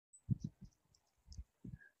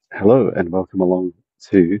Hello and welcome along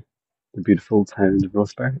to the beautiful town of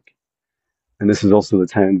Rosebark. And this is also the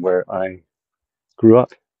town where I grew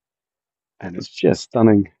up, and it's just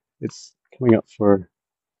stunning. It's coming up for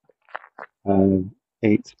uh,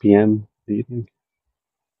 8 p.m. in the evening.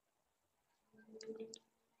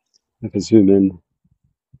 If I zoom in,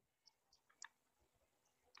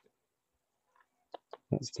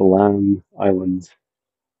 that's the Lamb Island,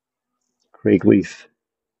 Craigleith,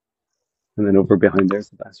 and then over behind there's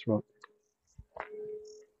the Bass Rock.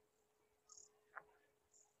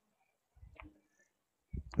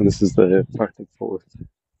 And this is the Partick Forth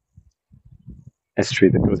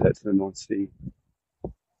estuary that goes out to the North Sea.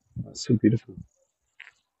 That's so beautiful.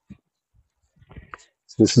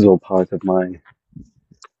 So this is all part of my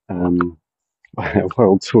um,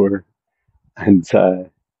 world tour, and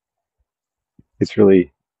it's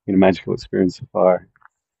really been a magical experience so far.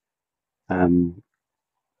 Um,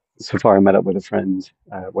 so far, I met up with a friend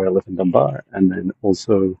where I live in Dunbar, and then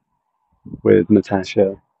also with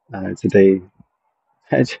Natasha today.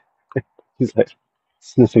 He's like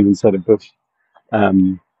sniffing inside a bush.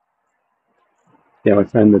 Um, yeah, my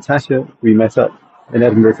friend Natasha, we met up in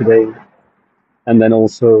Edinburgh today, and then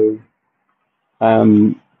also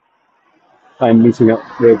um, I'm meeting up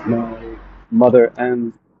with my mother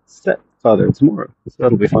and stepfather tomorrow, so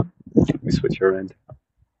that'll be fun. We switch around.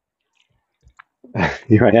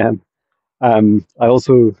 Here I am. I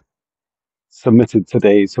also submitted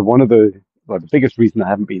today. So one of the biggest reason I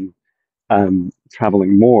haven't been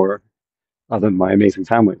traveling more, other than my amazing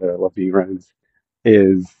family that I love being around,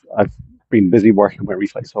 is I've been busy working on my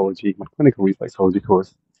reflexology, my clinical reflexology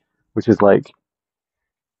course, which is like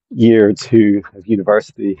year two of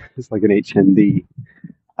university. It's like an HND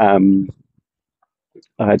um,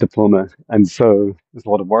 diploma, and so there's a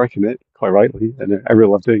lot of work in it, quite rightly, and I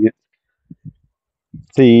really love doing it.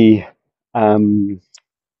 The um,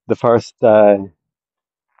 the first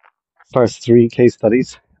three case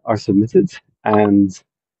studies are submitted, and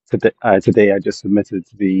today I just submitted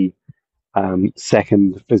the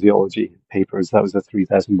second physiology papers. That was a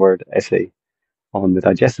 3,000 word essay on the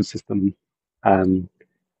digestive system, um,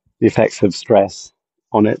 the effects of stress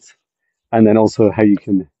on it, and then also how you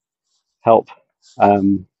can help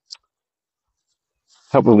um,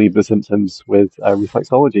 help relieve the symptoms with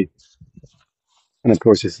reflexology. And of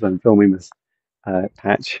course, just as I'm filming this,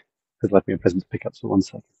 Patch has left me a present to pick up. So one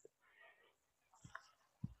second.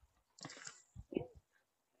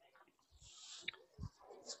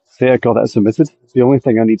 So yeah, I got that submitted. The only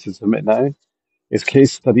thing I need to submit now is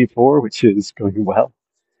case study four, which is going well.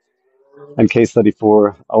 And case study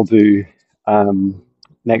four, I'll do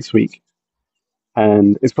next week.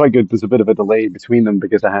 And it's quite good. There's a bit of a delay between them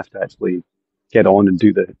because I have to actually get on and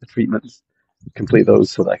do the treatments, complete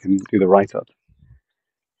those so that I can do the write up.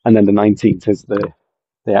 And then the 19th is the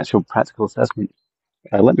actual practical assessment.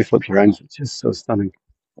 Let me flip you around. It's just so stunning.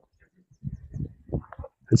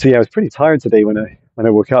 And so yeah, I was pretty tired today when I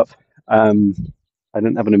woke up. Um, I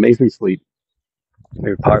didn't have an amazing sleep.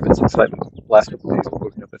 Maybe part of it's excitement. The last couple of days, I've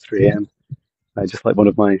woken up at 3 a.m. Just like one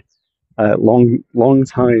of my long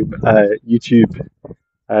time YouTube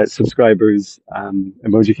subscribers,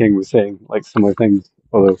 Emoji King, was saying like similar things,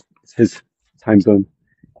 although it's his time zone.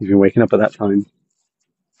 He's been waking up at that time.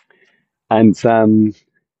 And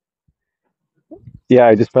yeah,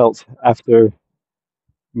 I just felt after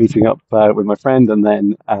meeting up with my friend and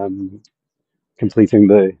then completing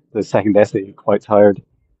the second essay quite tired.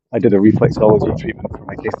 I did a reflexology treatment for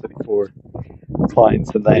my case study for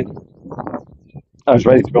clients, and then I was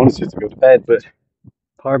ready to be honest just to go to bed, but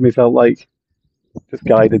part of me felt like just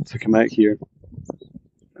guided to come out here.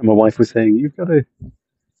 And my wife was saying, "You've got to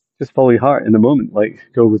just follow your heart in the moment, like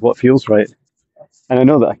go with what feels right." And I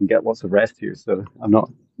know that I can get lots of rest here, so I'm not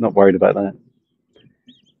worried about that.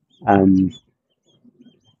 Um,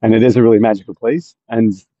 and it is a really magical place.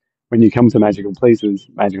 And when you come to magical places,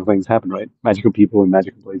 magical things happen, right? Magical people and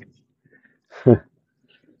magical places.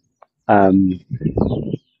 um,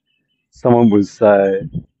 someone was, a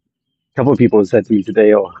couple of people have said to me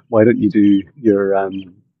today, "Oh, why don't you do your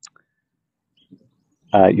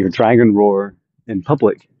dragon roar in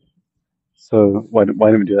public?" So why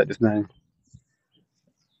don't we do that just now?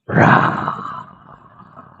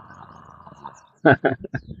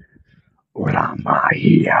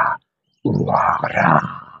 Uramaya,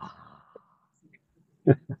 uara.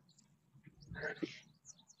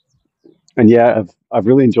 And yeah, I've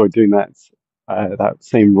really enjoyed doing that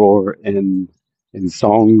same roar in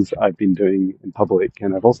songs I've been doing in public,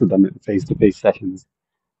 and I've also done it in face-to-face sessions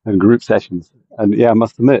and group sessions. And yeah, I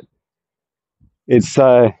must admit, it's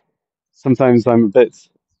sometimes I'm a bit,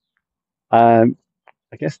 um,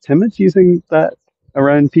 I guess, timid using that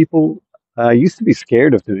around people. I used to be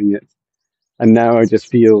scared of doing it, and now I just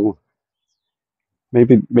feel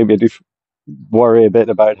maybe I do worry a bit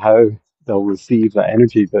about how they'll receive that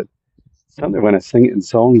energy. But certainly when I sing it in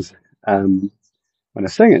songs, um, when I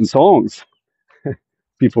sing it in songs,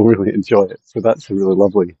 people really enjoy it. So that's a really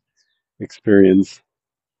lovely experience.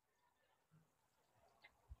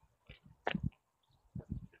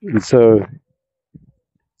 And so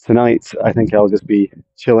tonight, I think I'll just be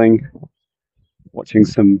chilling, watching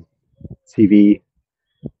some TV,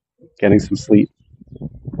 getting some sleep,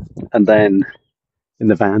 and then in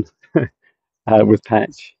the van with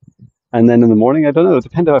Patch. And then in the morning, I don't know, it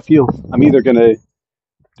depends how I feel. I'm either going to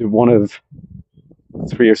do one of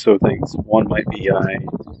three or so things. One might be I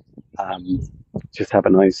um, just have a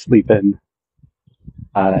nice sleep in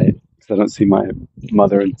because I don't see my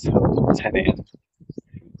mother until 10 a.m.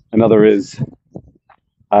 Another is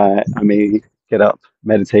I may get up,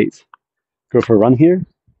 meditate, go for a run here,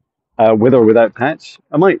 with or without Patch.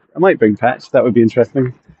 I might bring Patch. That would be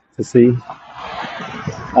interesting to see.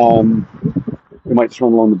 Um, we might just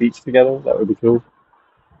run along the beach together. That would be cool.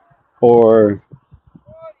 Or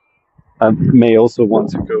I may also want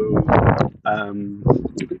to go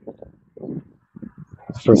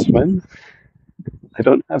for a swim. I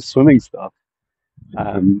don't have swimming stuff,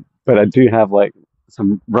 but I do have like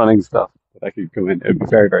some running stuff that I could go in. It would be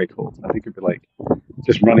very, very cold. I think it'd be like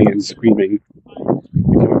just running and screaming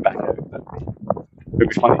and coming back out. It'd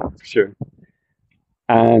be funny for sure.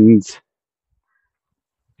 And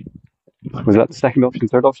was that the second option,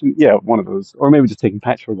 third option? Yeah, one of those. Or maybe just taking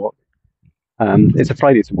Patch for a walk. It's a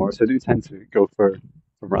Friday tomorrow, so I do tend to go for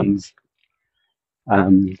runs.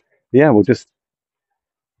 Um, yeah, we'll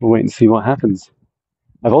wait and see what happens.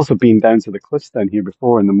 I've also been down to the cliffs down here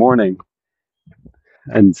before in the morning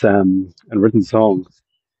and written songs.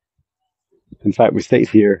 In fact, we stayed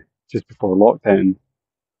here just before lockdown,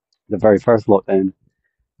 the very first lockdown,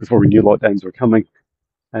 before we knew lockdowns were coming,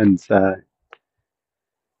 and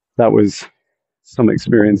that was some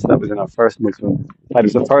experience. That was in our first motorhome. In fact, it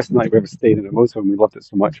was the first night we ever stayed in a motorhome. We loved it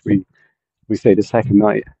so much we stayed a second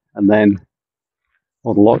night, and then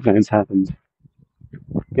all the lockdowns happened.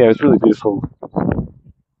 Yeah, it was really beautiful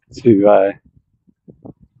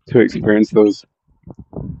to experience those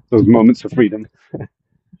moments of freedom.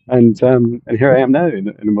 And here I am now in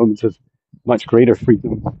a moment of much greater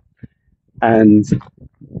freedom. And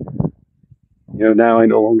now I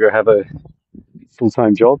no longer have a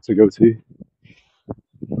full-time job to go to.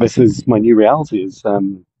 This is my new reality: is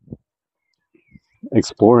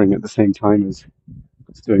exploring at the same time as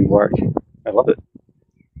doing work. I love it.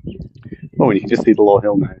 Oh, and you can just see the Law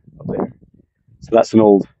Hill now up there. So that's an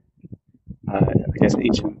old, I guess,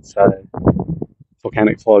 ancient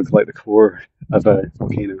volcanic plug, like the core of a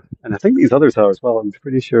volcano. And I think these others are as well. I'm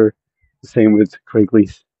pretty sure the same with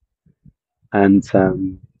Craigleith and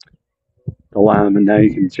the Lamb. And now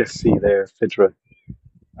you can just see there Fidra,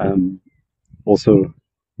 also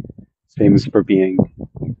famous for being,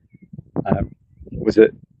 was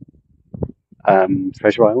it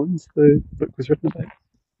Treasure Islands the book was written about?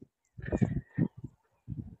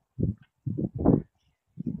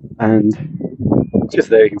 And just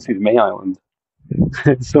there you can see the May Island.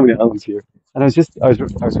 So many islands here. And I was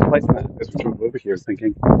reflecting that as we drove over here, I was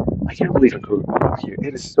thinking, I can't believe I grew up over here.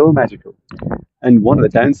 It is so magical. And one of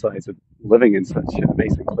the downsides of living in such an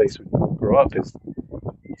amazing place when you grow up is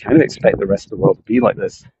you kind of expect the rest of the world to be like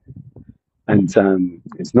this. And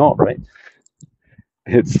it's not, right?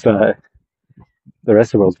 It's the rest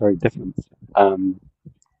of the world's very different. And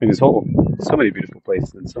it's all so many beautiful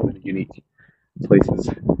places and so many unique places,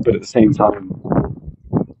 but at the same time,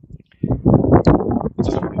 it's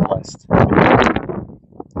just really blessed.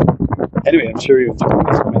 Anyway, I'm sure you enjoyed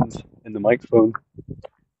this wind in the microphone.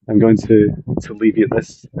 I'm going to leave you at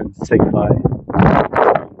this and say goodbye.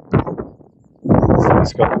 So,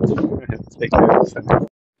 Scott, take care.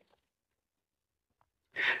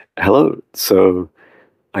 Hello. So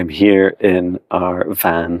I'm here in our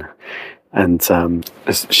van and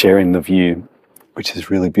sharing the view, which is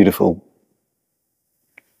really beautiful.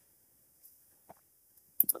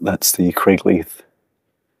 That's the Craigleith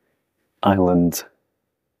Island.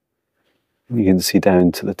 You can see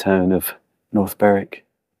down to the town of North Berwick.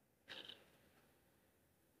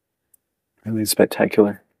 Really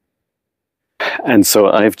spectacular. And so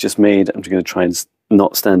I'm just going to try and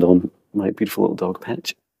not stand on my beautiful little dog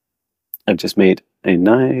Patch. I've just made a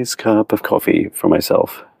nice cup of coffee for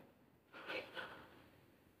myself.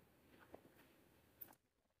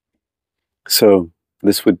 So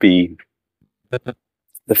this would be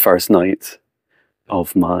the first night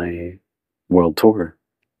of my world tour.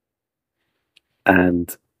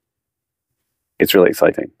 And it's really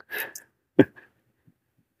exciting.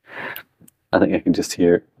 I think I can just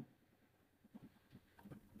hear,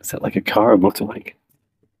 is that like a car or motorbike?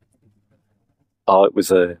 Oh, it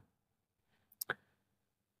was a,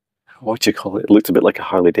 what do you call it? It looked a bit like a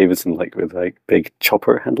Harley Davidson, like with like big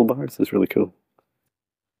chopper handlebars. It's really cool.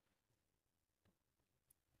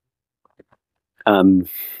 Um,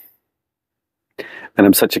 and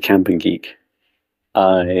I'm such a camping geek.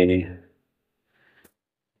 I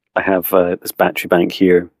I have this battery bank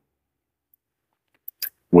here,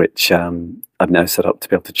 which I've now set up to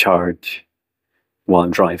be able to charge while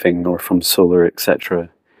I'm driving or from solar, etc.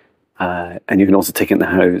 And you can also take it in the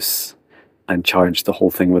house and charge the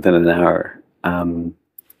whole thing within an hour.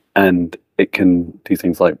 And it can do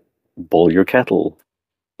things like boil your kettle,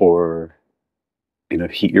 or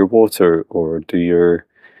heat your water, or do your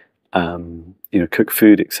cook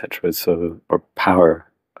food, etc. So, or power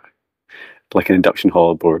like an induction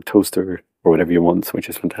hob or toaster or whatever you want, which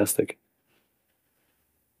is fantastic.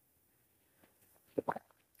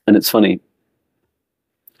 And it's funny,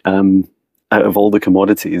 out of all the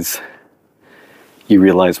commodities, you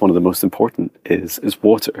realize one of the most important is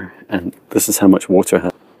water, and this is how much water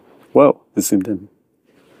has. Whoa, it zoomed in.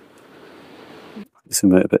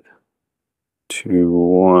 Zoom out a bit to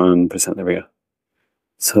 1%. There we go.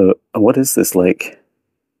 So, what is this like?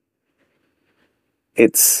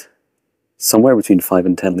 It's somewhere between 5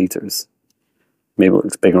 and 10 liters. Maybe it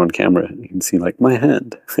looks bigger on camera. You can see like my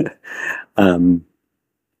hand. And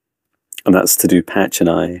that's to do Patch and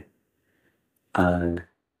I.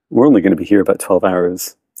 We're only going to be here about 12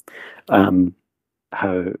 hours.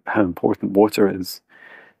 How important water is,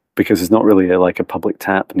 because there's not really like a public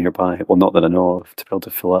tap nearby. Well, not that I know of, to be able to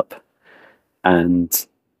fill up. And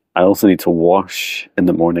I also need to wash in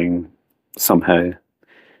the morning somehow,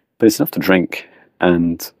 but it's enough to drink,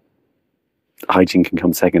 and hygiene can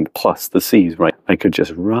come second. Plus the seas, right? I could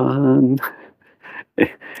just run.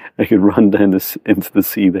 I could run down this into the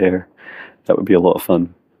sea there. That would be a lot of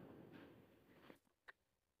fun.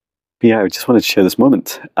 But yeah, I just wanted to share this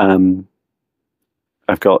moment.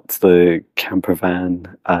 I've got the camper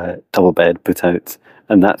van double bed put out,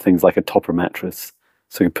 and that thing's like a topper mattress,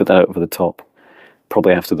 so I can put that out over the top.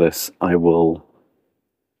 Probably after this, I will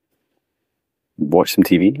watch some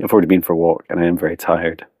TV. I've already been for a walk, and I am very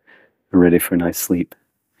tired. I'm ready for a nice sleep.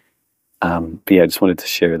 But yeah, I just wanted to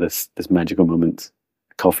share this magical moment.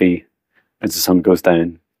 Coffee as the sun goes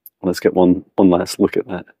down. Let's get one last look at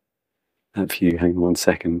that view. Hang on 1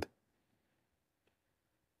 second.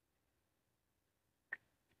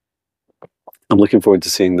 I'm looking forward to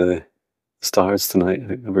seeing the stars tonight. I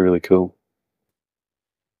think that'll be really cool.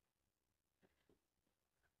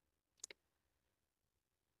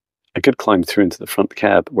 I could climb through into the front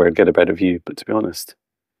cab where I'd get a better view, but to be honest,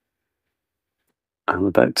 I'm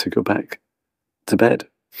about to go back to bed.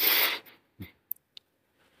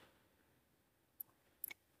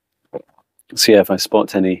 So yeah, if I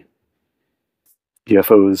spot any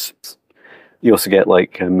UFOs, you also get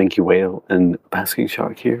like a minke whale and basking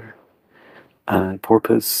shark here,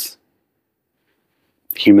 porpoise,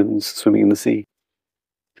 humans swimming in the sea.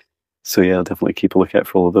 So yeah, I'll definitely keep a lookout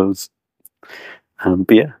for all of those.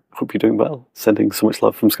 But yeah, hope you're doing well. Sending so much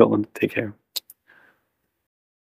love from Scotland. Take care.